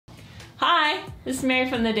Hi, this is Mary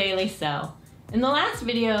from the Daily Sew. In the last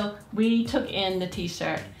video, we took in the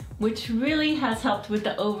t-shirt, which really has helped with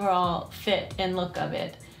the overall fit and look of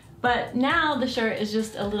it. But now the shirt is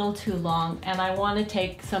just a little too long and I want to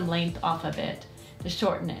take some length off of it to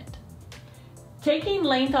shorten it. Taking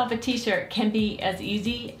length off a t-shirt can be as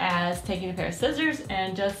easy as taking a pair of scissors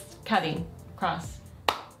and just cutting across.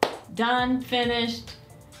 Done, finished.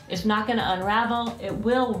 It's not going to unravel. It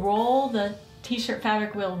will roll, the t-shirt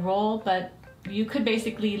fabric will roll, but you could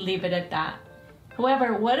basically leave it at that.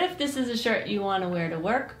 However, what if this is a shirt you want to wear to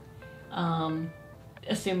work,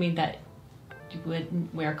 assuming that you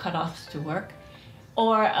wouldn't wear cutoffs to work,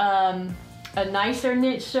 or a nicer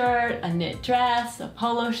knit shirt, a knit dress, a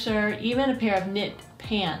polo shirt, even a pair of knit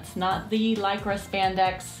pants, not the Lycra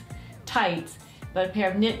spandex tights, but a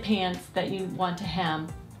pair of knit pants that you want to hem.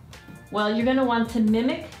 Well, you're going to want to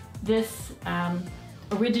mimic this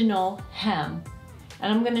original hem,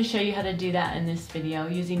 and I'm going to show you how to do that in this video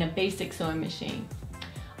using a basic sewing machine.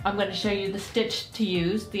 I'm going to show you the stitch to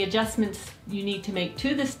use, the adjustments you need to make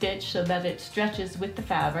to the stitch so that it stretches with the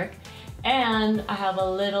fabric, and I have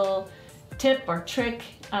a little tip or trick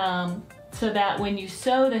so that when you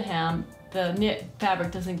sew the hem, the knit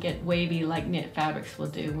fabric doesn't get wavy like knit fabrics will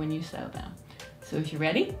do when you sew them. So if you're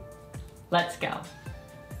ready, let's go.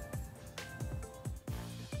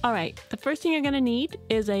 All right, the first thing you're gonna need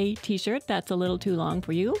is a t-shirt that's a little too long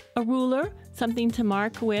for you, a ruler, something to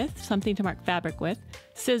mark with, something to mark fabric with,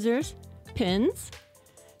 scissors, pins,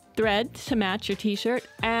 thread to match your t-shirt,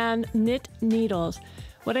 and knit needles.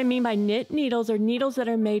 What I mean by knit needles are needles that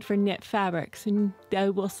are made for knit fabrics, and they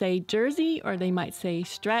will say jersey, or they might say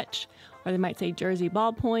stretch, or they might say jersey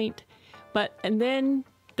ballpoint, but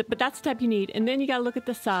that's the type you need. And then you gotta look at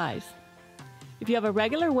the size. If you have a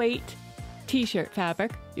regular weight t-shirt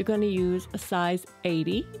fabric, you're going to use a size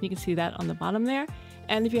 80. You can see that on the bottom there.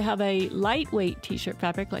 And if you have a lightweight t-shirt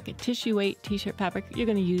fabric, like a tissue weight t-shirt fabric, you're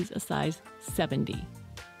going to use a size 70.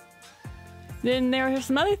 Then there are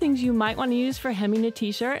some other things you might want to use for hemming a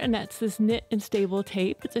t-shirt, and that's this knit and stable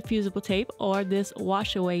tape. It's a fusible tape, or this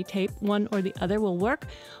wash away tape. One or the other will work,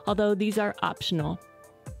 although these are optional.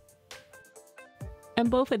 And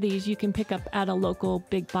both of these you can pick up at a local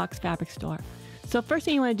big box fabric store. So first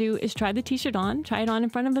thing you want to do is try the t-shirt on. Try it on in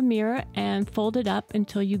front of a mirror and fold it up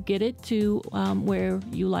until you get it to where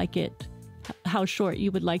you like it, how short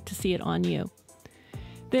you would like to see it on you.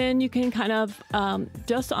 Then you can kind of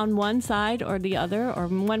just on one side or the other or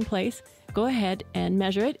in one place, go ahead and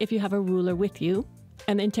measure it if you have a ruler with you,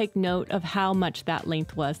 and then take note of how much that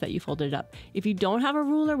length was that you folded up. If you don't have a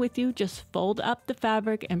ruler with you, just fold up the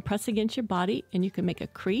fabric and press against your body, and you can make a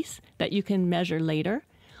crease that you can measure later.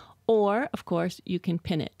 Or, of course, you can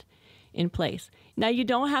pin it in place. Now, you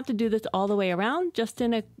don't have to do this all the way around, just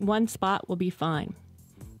in one spot will be fine.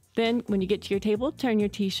 Then, when you get to your table, turn your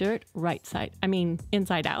t-shirt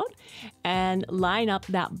inside out, and line up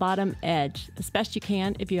that bottom edge as best you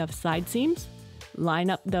can. If you have side seams, line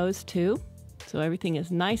up those too, so everything is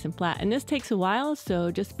nice and flat. And this takes a while,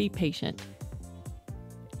 so just be patient.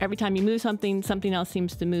 Every time you move something, something else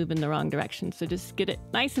seems to move in the wrong direction, so just get it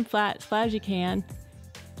nice and flat as you can.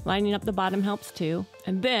 Lining up the bottom helps too.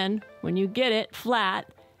 And then when you get it flat,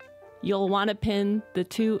 you'll want to pin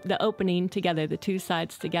the opening together, the two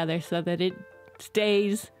sides together, so that it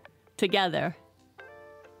stays together.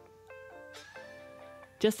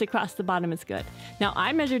 Just across the bottom is good. Now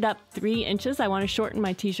I measured up 3 inches. I want to shorten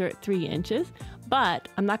my t-shirt 3 inches, but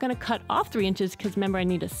I'm not going to cut off 3 inches because remember I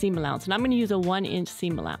need a seam allowance, and I'm going to use a 1-inch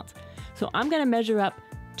seam allowance. So I'm going to measure up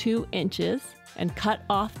 2 inches and cut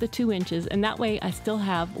off the 2 inches, and that way I still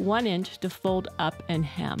have 1 inch to fold up and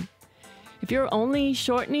hem. If you're only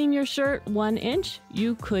shortening your shirt 1 inch,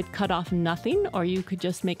 you could cut off nothing, or you could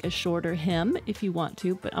just make a shorter hem if you want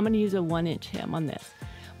to, but I'm going to use a 1-inch hem on this.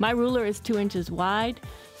 My ruler is 2 inches wide,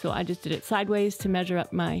 so I just did it sideways to measure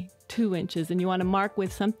up my 2 inches, and you want to mark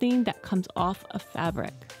with something that comes off of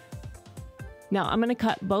fabric. Now I'm going to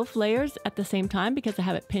cut both layers at the same time because I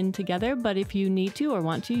have it pinned together, but if you need to or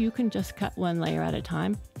want to, you can just cut one layer at a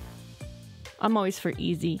time. I'm always for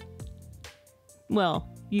easy. Well,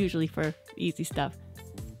 usually for easy stuff.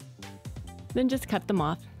 Then just cut them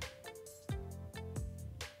off.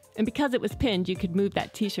 And because it was pinned, you could move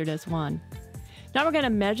that t-shirt as one. Now we're going to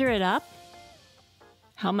measure it up.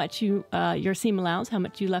 How much your seam allowance, how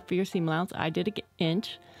much you left for your seam allowance. I did an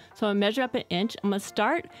inch. So I measure up an inch. I'm going to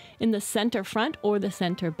start in the center front or the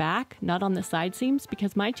center back, not on the side seams,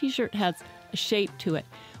 because my t-shirt has a shape to it,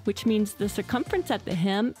 which means the circumference at the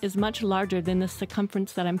hem is much larger than the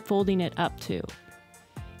circumference that I'm folding it up to.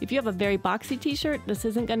 If you have a very boxy t-shirt, this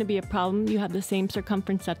isn't going to be a problem. You have the same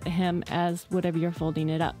circumference at the hem as whatever you're folding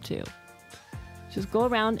it up to. Just go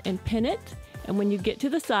around and pin it. And when you get to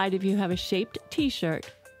the side, if you have a shaped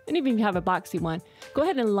t-shirt, and even if you have a boxy one, go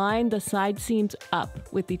ahead and line the side seams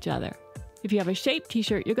up with each other. If you have a shaped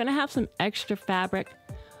t-shirt, you're gonna have some extra fabric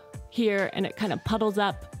here and it kind of puddles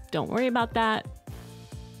up. Don't worry about that.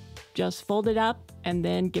 Just fold it up and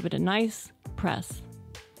then give it a nice press.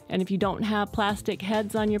 And if you don't have plastic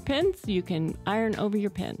heads on your pins, you can iron over your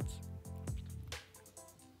pins.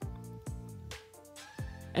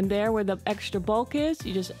 And there where the extra bulk is,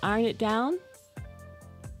 you just iron it down.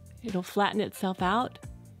 It'll flatten itself out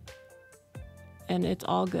and it's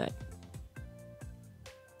all good.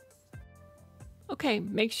 Okay,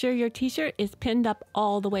 make sure your t-shirt is pinned up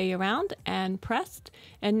all the way around and pressed.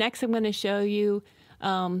 And next I'm going to show you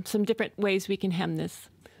some different ways we can hem this.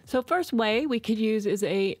 So first way we could use is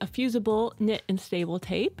a fusible knit and stable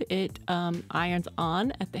tape. It irons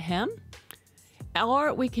on at the hem.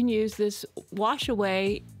 Or we can use this wash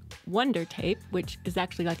away wonder tape, which is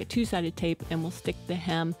actually like a two-sided tape, and we'll stick the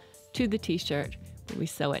hem to the t-shirt when we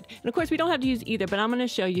sew it. And of course we don't have to use either, but I'm going to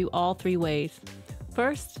show you all three ways.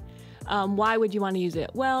 First, why would you want to use it?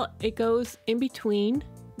 Well, it goes in between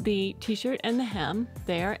the t-shirt and the hem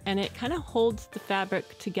there, and it kind of holds the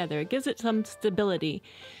fabric together. It gives it some stability,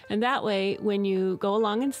 and that way when you go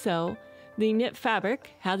along and sew, the knit fabric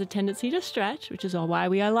has a tendency to stretch, which is why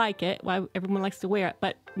I like it, why everyone likes to wear it.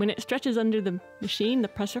 But when it stretches under the machine, the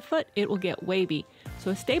presser foot, it will get wavy. So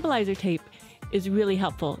a stabilizer tape is really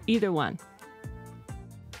helpful, either one.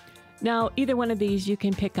 Now, either one of these you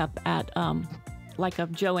can pick up at like a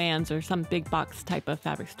Joann's or some big box type of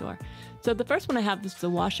fabric store. So the first one I have is the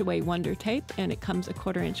Wash Away Wonder tape, and it comes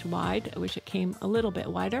 1/4 inch wide. I wish it came a little bit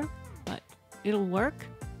wider, but it'll work.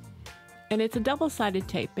 And it's a double-sided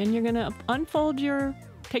tape, and you're gonna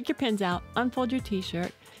take your pins out, unfold your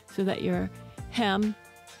t-shirt so that your hem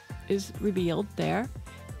is revealed there,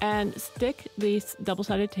 and stick this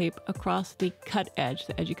double-sided tape across the cut edge,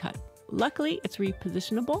 the edge you cut. Luckily, it's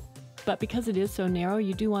repositionable, but because it is so narrow,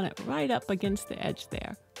 you do want it right up against the edge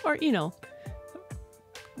there, or, you know,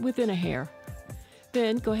 within a hair.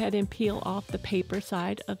 Then go ahead and peel off the paper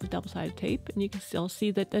side of the double-sided tape, and you can still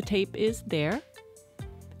see that the tape is there.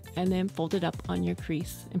 And then fold it up on your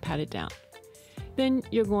crease and pat it down. Then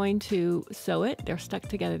you're going to sew it. They're stuck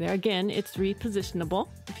together there. Again, it's repositionable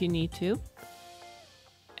if you need to.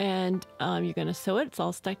 And you're going to sew it. It's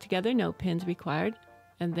all stuck together, no pins required.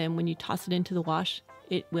 And then when you toss it into the wash,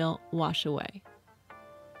 it will wash away.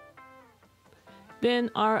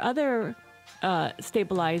 Then our other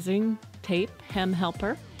stabilizing tape, hem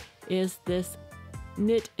helper, is this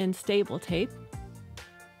knit and stable tape.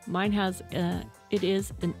 Mine has it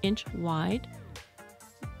is 1 inch wide,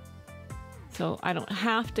 so I don't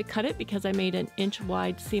have to cut it because I made 1 inch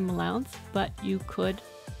wide seam allowance, but you could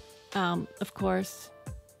of course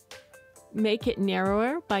make it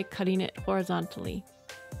narrower by cutting it horizontally,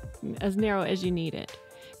 as narrow as you need it.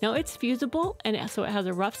 Now it's fusible, and so it has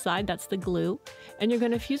a rough side, that's the glue, and you're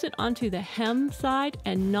going to fuse it onto the hem side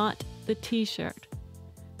and not the t-shirt.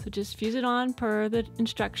 So just fuse it on per the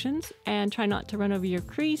instructions and try not to run over your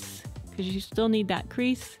crease, because you still need that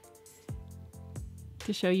crease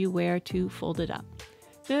to show you where to fold it up.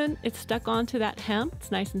 Then it's stuck onto that hem,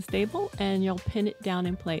 it's nice and stable, and you'll pin it down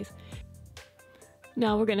in place.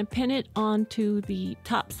 Now we're going to pin it onto the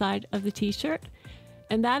top side of the t-shirt,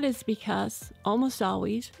 and that is because almost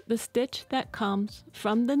always the stitch that comes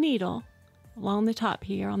from the needle along the top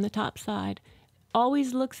here on the top side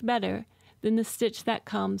always looks better than the stitch that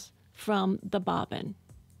comes from the bobbin,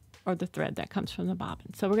 or the thread that comes from the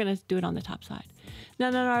bobbin. So we're going to do it on the top side. Now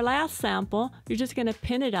in our last sample, you're just going to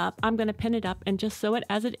pin it up. I'm going to pin it up and just sew it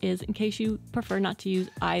as it is in case you prefer not to use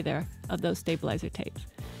either of those stabilizer tapes.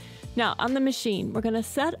 Now on the machine, we're going to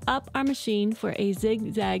set up our machine for a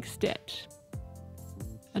zigzag stitch.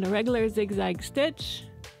 And a regular zigzag stitch,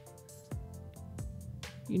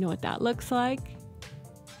 you know what that looks like.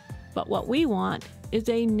 But what we want is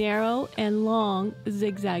a narrow and long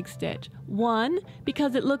zigzag stitch. 1,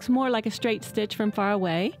 because it looks more like a straight stitch from far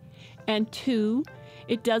away, and 2,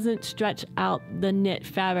 it doesn't stretch out the knit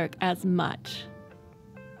fabric as much.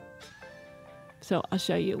 So I'll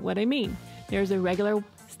show you what I mean. There's a regular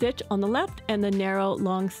stitch on the left and the narrow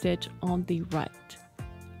long stitch on the right.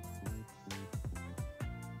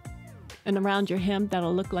 And around your hem,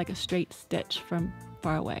 that'll look like a straight stitch from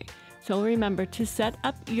far away. So remember, to set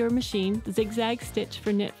up your machine, the zigzag stitch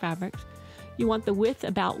for knit fabrics, you want the width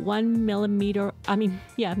about 1 millimeter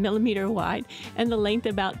wide, and the length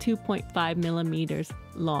about 2.5 millimeters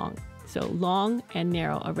long. So long and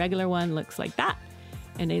narrow. A regular one looks like that,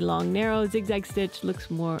 and a long, narrow zigzag stitch looks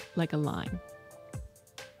more like a line.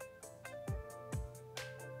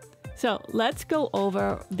 So let's go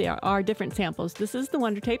over our different samples. This is the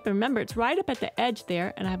Wonder Tape. Remember, it's right up at the edge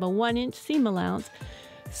there, and I have a 1-inch seam allowance.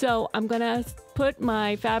 So I'm gonna put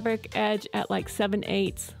my fabric edge at like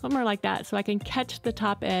 7/8, somewhere like that, so I can catch the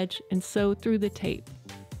top edge and sew through the tape.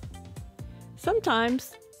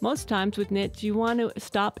 Sometimes, most times with knits, you want to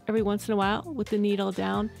stop every once in a while with the needle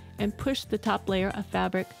down and push the top layer of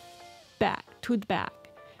fabric back to the back.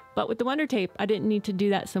 But with the Wonder Tape, I didn't need to do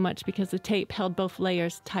that so much because the tape held both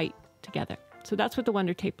layers tight together. So that's what the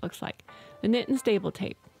Wonder Tape looks like. The Knit and Stable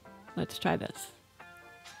Tape. Let's try this.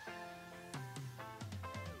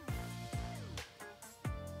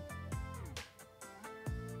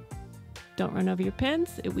 Don't run over your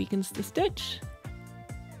pins, it weakens the stitch.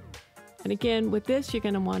 And again, with this, you're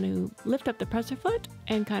going to want to lift up the presser foot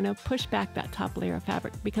and kind of push back that top layer of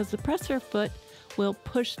fabric, because the presser foot will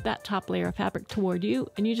push that top layer of fabric toward you,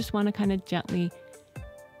 and you just want to kind of gently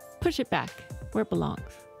push it back where it belongs.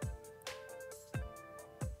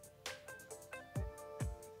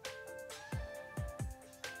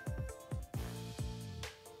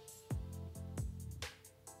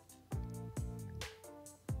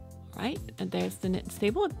 Right, and there's the Knit and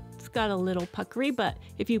Stable. It's got a little puckery, but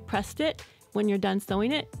if you pressed it, when you're done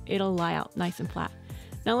sewing it, it'll lie out nice and flat.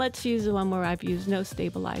 Now let's use the one where I've used no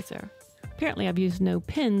stabilizer. Apparently I've used no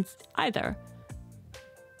pins either.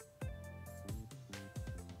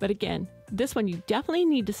 But again, this one you definitely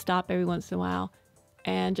need to stop every once in a while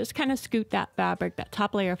and just kind of scoot that fabric, that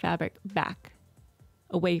top layer of fabric, back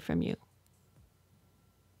away from you.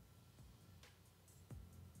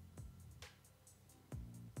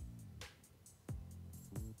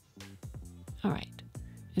 All right,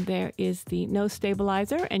 and there is the no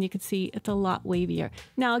stabilizer, and you can see it's a lot wavier.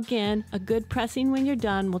 Now again, a good pressing when you're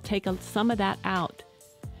done will take some of that out,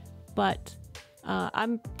 but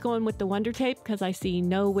I'm going with the Wonder Tape because I see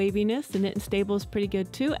no waviness. The Knit and Stable is pretty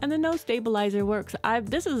good too, and the no stabilizer works.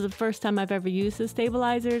 This is the first time I've ever used the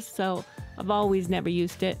stabilizers, so I've always never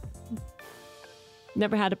used it.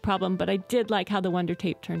 Never had a problem, but I did like how the Wonder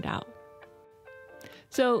Tape turned out.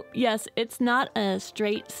 So yes, it's not a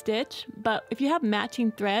straight stitch, but if you have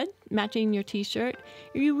matching thread, matching your t-shirt,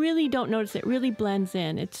 you really don't notice it really blends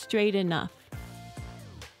in. It's straight enough.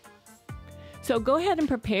 So go ahead and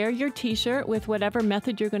prepare your t-shirt with whatever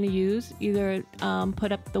method you're going to use. Either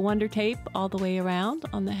put up the Wonder Tape all the way around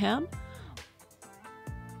on the hem.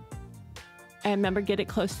 And remember, get it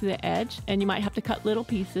close to the edge, and you might have to cut little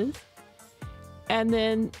pieces. And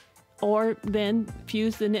then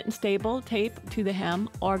fuse the Knit and Stable tape to the hem,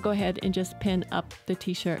 or go ahead and just pin up the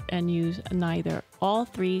t-shirt and use neither. All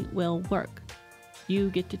three will work. You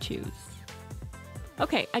get to choose.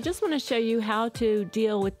 Okay, I just want to show you how to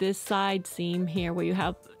deal with this side seam here where you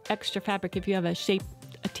have extra fabric. If you have a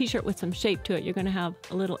t-shirt with some shape to it, you're going to have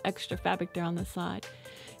a little extra fabric there on the side.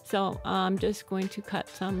 So I'm just going to cut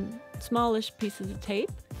some smallish pieces of tape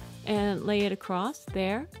and lay it across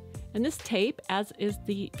there. And this tape, as is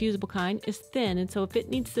the fusible kind, is thin, and so if it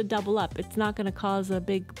needs to double up, it's not going to cause a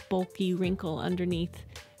big bulky wrinkle underneath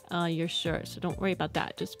your shirt, so don't worry about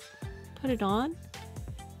that. Just put it on,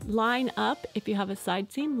 line up, if you have a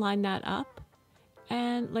side seam, line that up,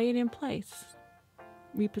 and lay it in place.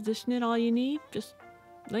 Reposition it all you need, just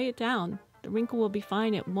lay it down. The wrinkle will be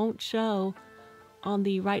fine, it won't show on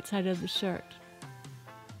the right side of the shirt.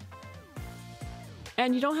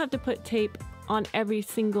 And you don't have to put tape on every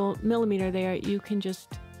single millimeter there. You can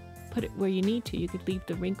just put it where you need to. You could leave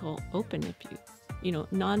the wrinkle open if you know,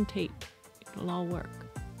 non-tape. It'll all work.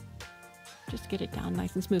 Just get it down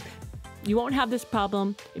nice and smooth. You won't have this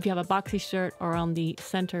problem if you have a boxy shirt or on the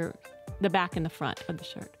center, the back and the front of the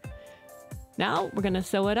shirt. Now we're going to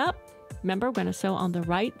sew it up. Remember, we're going to sew on the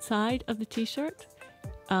right side of the t-shirt.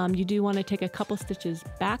 You do want to take a couple stitches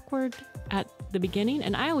backward at the beginning,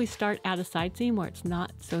 and I always start at a side seam where it's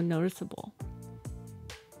not so noticeable,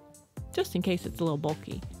 just in case it's a little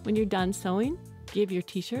bulky. When you're done sewing, give your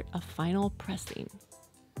t-shirt a final pressing.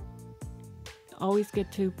 Always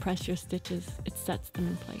good to press your stitches. It sets them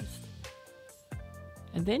in place.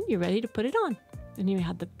 And then you're ready to put it on. And you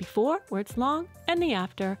have the before, where it's long, and the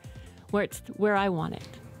after, where I want it.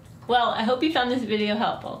 Well, I hope you found this video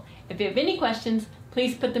helpful. If you have any questions,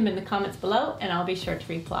 please put them in the comments below and I'll be sure to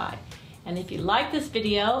reply. And if you like this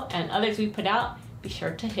video and others we put out, be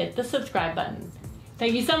sure to hit the subscribe button.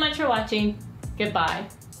 Thank you so much for watching. Goodbye.